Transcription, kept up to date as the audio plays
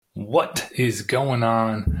What is going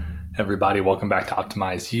on, everybody? Welcome back to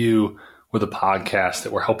Optimize You. We're the podcast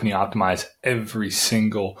that we're helping you optimize every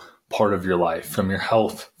single part of your life, from your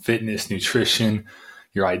health, fitness, nutrition,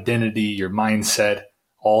 your identity, your mindset,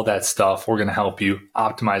 all that stuff. We're going to help you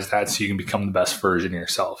optimize that so you can become the best version of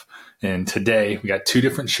yourself. And today we got two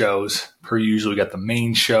different shows. Per usual, we got the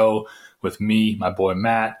main show with me, my boy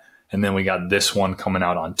Matt, and then we got this one coming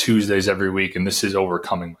out on Tuesdays every week, and this is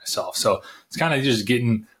Overcoming Myself. So it's kind of just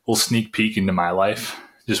getting a little sneak peek into my life,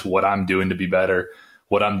 just what I'm doing to be better,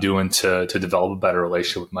 what I'm doing to develop a better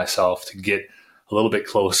relationship with myself, to get a little bit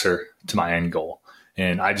closer to my end goal.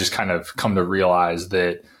 And I just kind of come to realize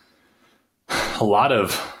that a lot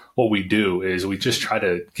of what we do is we just try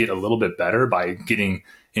to get a little bit better by getting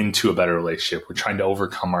into a better relationship. We're trying to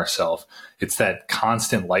overcome ourselves. It's that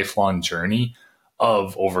constant lifelong journey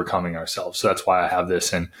of overcoming ourselves. So that's why I have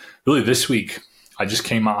this. And really this week, I just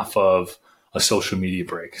came off of a social media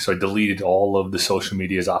break. So I deleted all of the social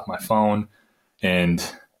medias off my phone, and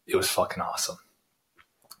it was fucking awesome.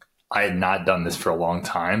 I had not done this for a long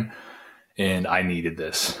time, and I needed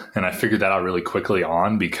this. And I figured that out really quickly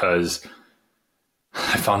on because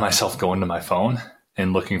I found myself going to my phone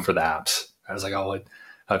and looking for the apps. I was like,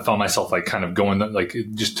 I found myself like kind of going like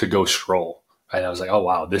just to go scroll. Right? I was like, oh,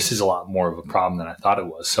 wow, this is a lot more of a problem than I thought it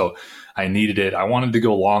was. So I needed it. I wanted to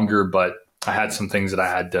go longer, but I had some things that I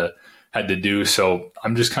had to do. So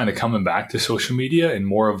I'm just kind of coming back to social media in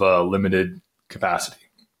more of a limited capacity,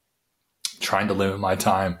 trying to limit my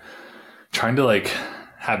time, trying to like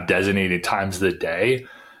have designated times of the day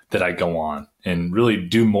that I go on and really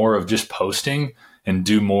do more of just posting and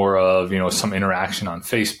do more of, some interaction on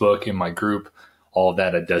Facebook in my group, all of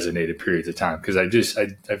that at designated periods of time. Because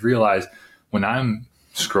I've realized when I'm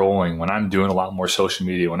scrolling, when I'm doing a lot more social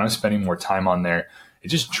media, when I'm spending more time on there, it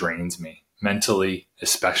just drains me mentally,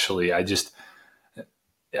 especially.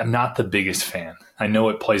 I'm not the biggest fan. I know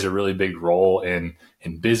it plays a really big role in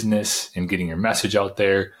business, in getting your message out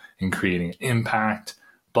there, in creating an impact,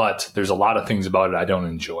 but there's a lot of things about it I don't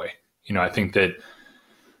enjoy. I think that,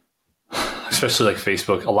 especially like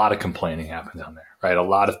Facebook, a lot of complaining happens on there, right? A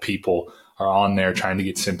lot of people are on there trying to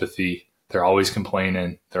get sympathy. They're always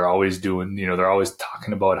complaining. They're always doing, they're always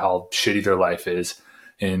talking about how shitty their life is.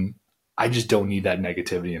 And I just don't need that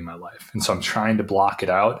negativity in my life. And so I'm trying to block it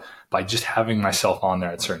out by just having myself on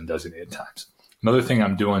there at certain designated times. Another thing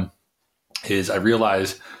I'm doing is I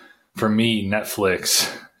realize for me, Netflix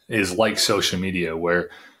is like social media,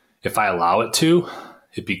 where if I allow it to,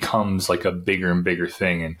 it becomes like a bigger and bigger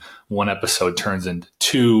thing. And one episode turns into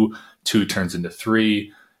two turns into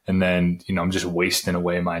three. And then, I'm just wasting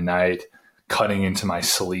away my night, cutting into my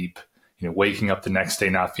sleep, waking up the next day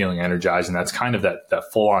not feeling energized. And that's kind of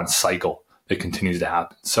that full on cycle that continues to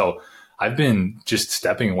happen. So I've been just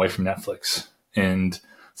stepping away from Netflix. And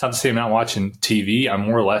it's not to say I'm not watching TV. I'm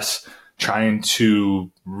more or less trying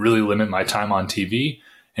to really limit my time on TV.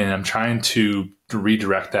 And I'm trying to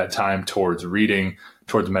redirect that time towards reading,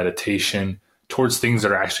 towards meditation, towards things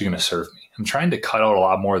that are actually going to serve me. I'm trying to cut out a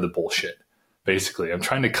lot more of the bullshit. Basically, I'm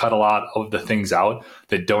trying to cut a lot of the things out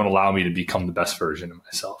that don't allow me to become the best version of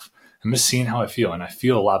myself. I'm just seeing how I feel, and I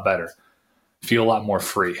feel a lot better, feel a lot more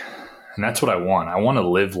free. And that's what I want. I want to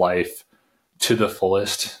live life to the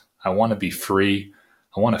fullest. I want to be free.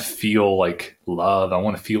 I want to feel like love. I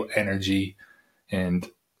want to feel energy. And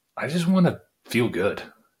I just want to feel good,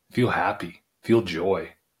 feel happy, feel joy,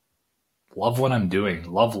 love what I'm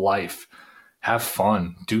doing, love life, have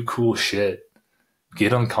fun, do cool shit,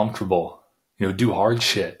 get uncomfortable, do hard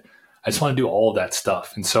shit. I just want to do all of that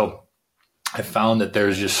stuff. And so I found that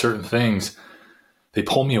there's just certain things, they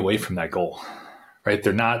pull me away from that goal, right?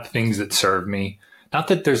 They're not things that serve me. Not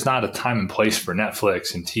that there's not a time and place for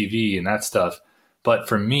Netflix and TV and that stuff, but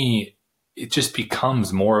for me, it just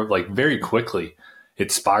becomes more like very quickly,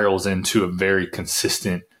 it spirals into a very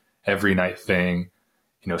consistent every night thing,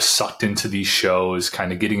 sucked into these shows,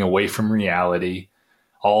 kind of getting away from reality,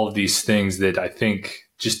 all of these things that I think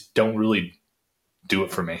just don't really do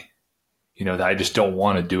it for me. That I just don't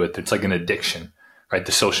want to do it. It's like an addiction, right?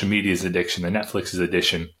 The social media is addiction. The Netflix is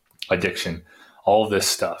addiction, all of this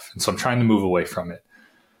stuff. And so I'm trying to move away from it.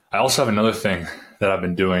 I also have another thing that I've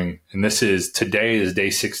been doing, and today is day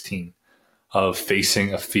 16 of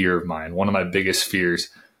facing a fear of mine. One of my biggest fears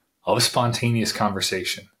of spontaneous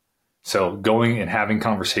conversation. So going and having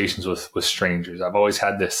conversations with strangers. I've always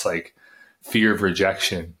had this like fear of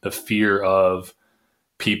rejection, the fear of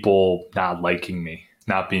people not liking me,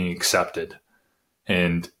 not being accepted.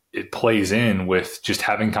 And it plays in with just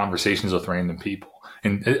having conversations with random people.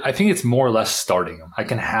 And I think it's more or less starting them. I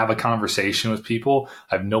can have a conversation with people.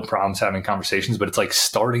 I have no problems having conversations, but it's like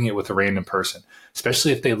starting it with a random person,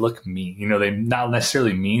 especially if they look mean. They're not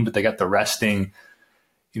necessarily mean, but they got the resting,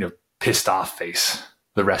 pissed off face,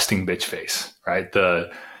 the resting bitch face, right?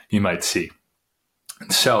 You might see.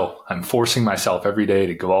 So I'm forcing myself every day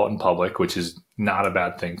to go out in public, which is not a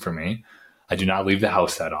bad thing for me. I do not leave the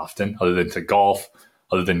house that often, other than to golf,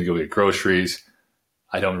 other than to go get groceries.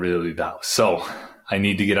 I don't really leave the house. So I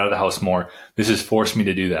need to get out of the house more. This has forced me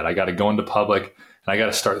to do that. I got to go into public and I got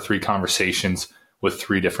to start 3 conversations with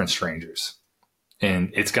 3 different strangers.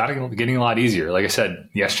 And it's getting a lot easier. Like I said,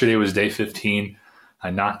 yesterday was day 15. I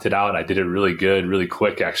knocked it out. I did it really good, really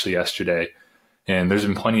quick actually yesterday. And there's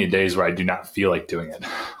been plenty of days where I do not feel like doing it,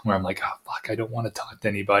 where I'm like, oh, fuck, I don't want to talk to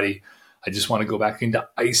anybody. I just want to go back into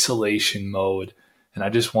isolation mode. And I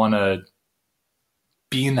just want to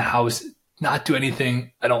be in the house, not do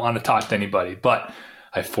anything. I don't want to talk to anybody, but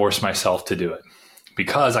I force myself to do it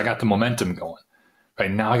because I got the momentum going. Right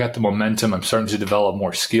now I got the momentum. I'm starting to develop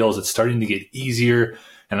more skills. It's starting to get easier,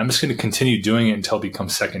 and I'm just going to continue doing it until it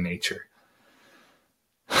becomes second nature.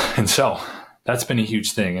 And so that's been a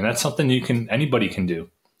huge thing. And that's something anybody can do.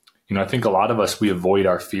 I think a lot of us, we avoid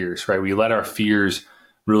our fears, right? We let our fears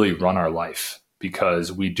really run our life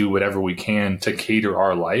because we do whatever we can to cater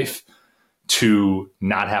our life to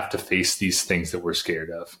not have to face these things that we're scared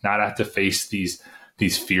of, not have to face these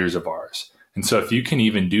fears of ours. And so if you can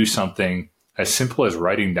even do something as simple as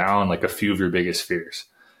writing down like a few of your biggest fears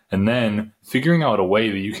and then figuring out a way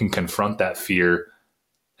that you can confront that fear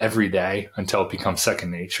every day until it becomes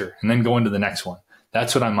second nature and then go into the next one.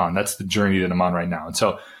 That's what I'm on. That's the journey that I'm on right now. And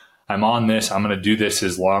so I'm on this. I'm going to do this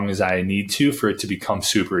as long as I need to for it to become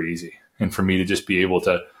super easy and for me to just be able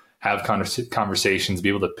to have conversations, be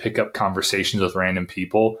able to pick up conversations with random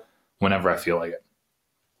people whenever I feel like it.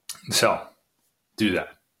 So do that.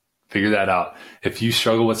 Figure that out. If you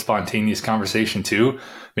struggle with spontaneous conversation too,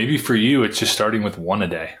 maybe for you, it's just starting with 1 a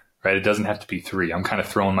day, right? It doesn't have to be 3. I'm kind of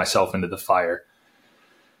throwing myself into the fire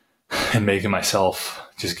and making myself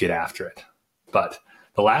just get after it. But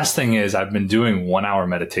the last thing is I've been doing 1-hour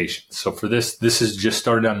meditation. So for this has just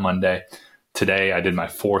started on Monday. Today, I did my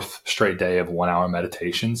 4th straight day of 1-hour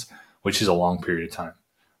meditations, which is a long period of time.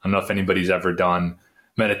 I don't know if anybody's ever done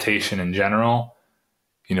meditation in general.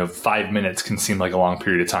 5 minutes can seem like a long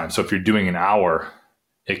period of time. So if you're doing an hour,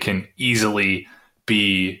 it can easily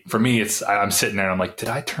be, for me, I'm sitting there and I'm like, did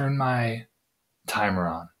I turn my timer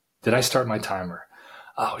on? Did I start my timer?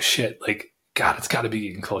 Oh shit. Like, God, it's got to be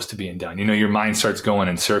getting close to being done. Your mind starts going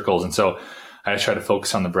in circles. And so I just try to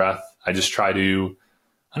focus on the breath. I just try to,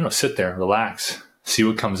 sit there, relax, see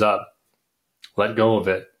what comes up, let go of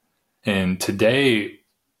it. And today,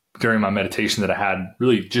 during my meditation that I had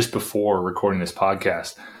really just before recording this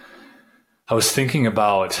podcast, I was thinking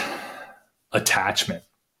about attachment.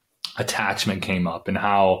 Attachment came up and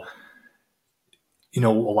how, a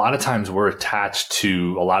lot of times we're attached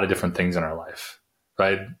to a lot of different things in our life,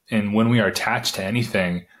 right? And when we are attached to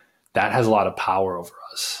anything, that has a lot of power over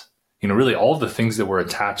us. Really all of the things that we're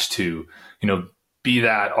attached to, be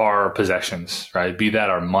that our possessions, right? Be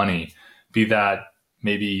that our money, be that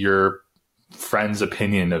maybe your friend's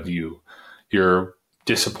opinion of you, you're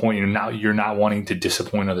disappointed, you're not wanting to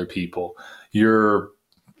disappoint other people, your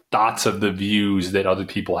thoughts of the views that other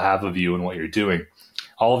people have of you and what you're doing.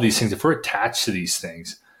 All of these things, if we're attached to these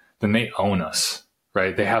things, then they own us,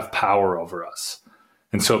 right? They have power over us.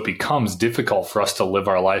 And so it becomes difficult for us to live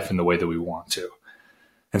our life in the way that we want to.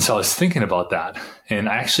 And so I was thinking about that. And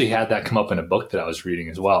I actually had that come up in a book that I was reading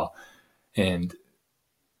as well. And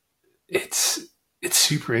it's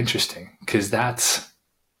super interesting because that's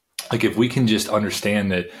like, if we can just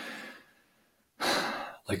understand that,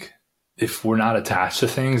 like, if we're not attached to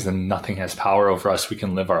things, then nothing has power over us. We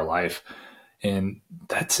can live our life. And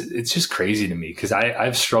it's just crazy to me because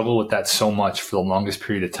I've struggled with that so much for the longest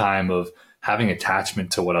period of time of having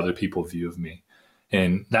attachment to what other people view of me.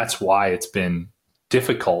 And that's why it's been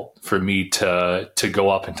difficult for me to go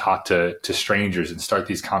up and talk to strangers and start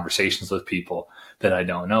these conversations with people that I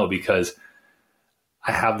don't know, because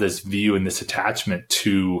I have this view and this attachment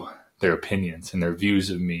to their opinions and their views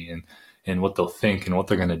of me and what they'll think and what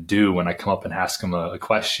they're going to do when I come up and ask them a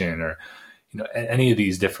question or, any of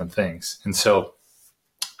these different things. And so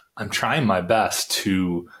I'm trying my best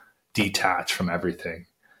to detach from everything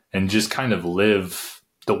and just kind of live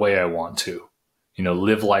the way I want to,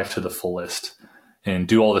 live life to the fullest and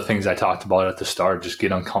do all the things I talked about at the start. Just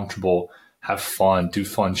get uncomfortable, have fun, do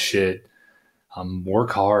fun shit,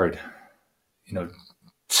 work hard,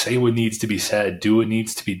 say what needs to be said, do what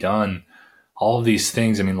needs to be done. All of these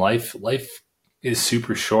things. I mean, life is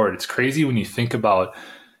super short. It's crazy when you think about,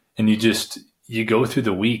 and you go through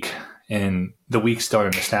the week, and the week's done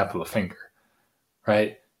in the snap of a finger,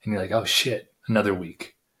 right? And you're like, oh shit, another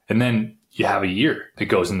week. And then you have a year that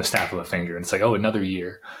goes in the snap of a finger, and it's like, oh, another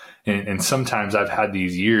year. And sometimes I've had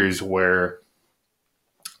these years where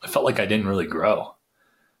I felt like I didn't really grow.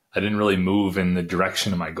 I didn't really move in the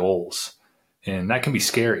direction of my goals. And that can be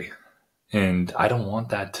scary. And I don't want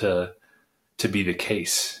that to be the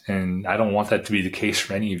case. And I don't want that to be the case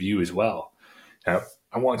for any of you as well.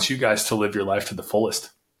 I want you guys to live your life to the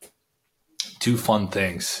fullest. Do fun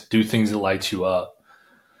things. Do things that light you up.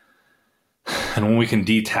 And when we can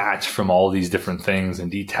detach from all these different things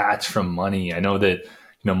and detach from money, I know that,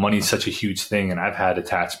 money is such a huge thing, and I've had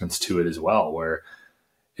attachments to it as well, where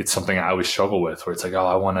it's something I always struggle with, where it's like, oh,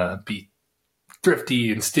 I want to be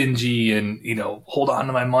thrifty and stingy and, hold on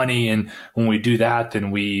to my money. And when we do that,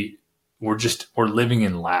 then we're living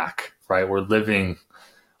in lack, right? We're living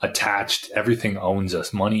attached. Everything owns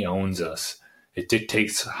us. Money owns us. It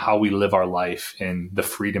dictates how we live our life and the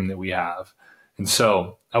freedom that we have. And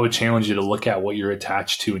so I would challenge you to look at what you're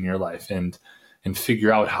attached to in your life and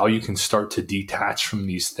figure out how you can start to detach from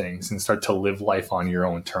these things and start to live life on your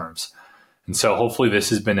own terms. And so hopefully this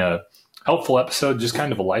has been a helpful episode, just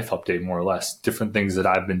kind of a life update, more or less, different things that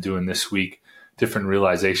I've been doing this week, different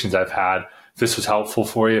realizations I've had. If this was helpful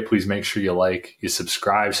for you, please make sure you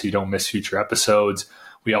subscribe so you don't miss future episodes.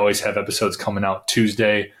 We always have episodes coming out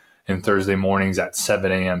Tuesday and Thursday mornings at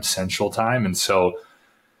 7 a.m. Central Time. And so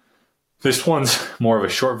this one's more of a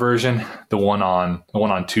short version. The one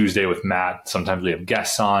on Tuesday with Matt, sometimes we have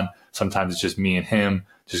guests on. Sometimes it's just me and him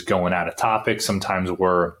just going at a topic. Sometimes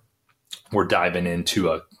we're diving into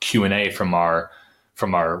a Q&A from our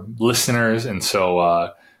listeners. And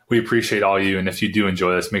so we appreciate all you. And if you do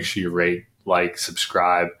enjoy this, make sure you rate, like,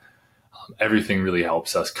 subscribe. Everything really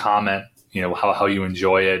helps us. Comment, how you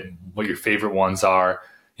enjoy it, what your favorite ones are.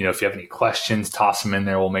 If you have any questions, toss them in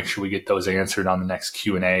there. We'll make sure we get those answered on the next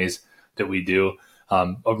Q&As that we do.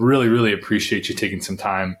 I really, really appreciate you taking some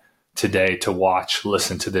time today to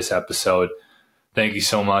listen to this episode. Thank you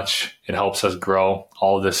so much. It helps us grow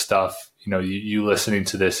all of this stuff. You listening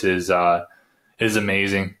to this is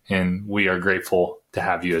amazing, and we are grateful to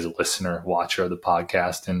have you as a listener, watcher of the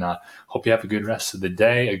podcast, and hope you have a good rest of the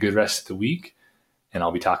day, a good rest of the week, and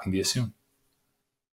I'll be talking to you soon.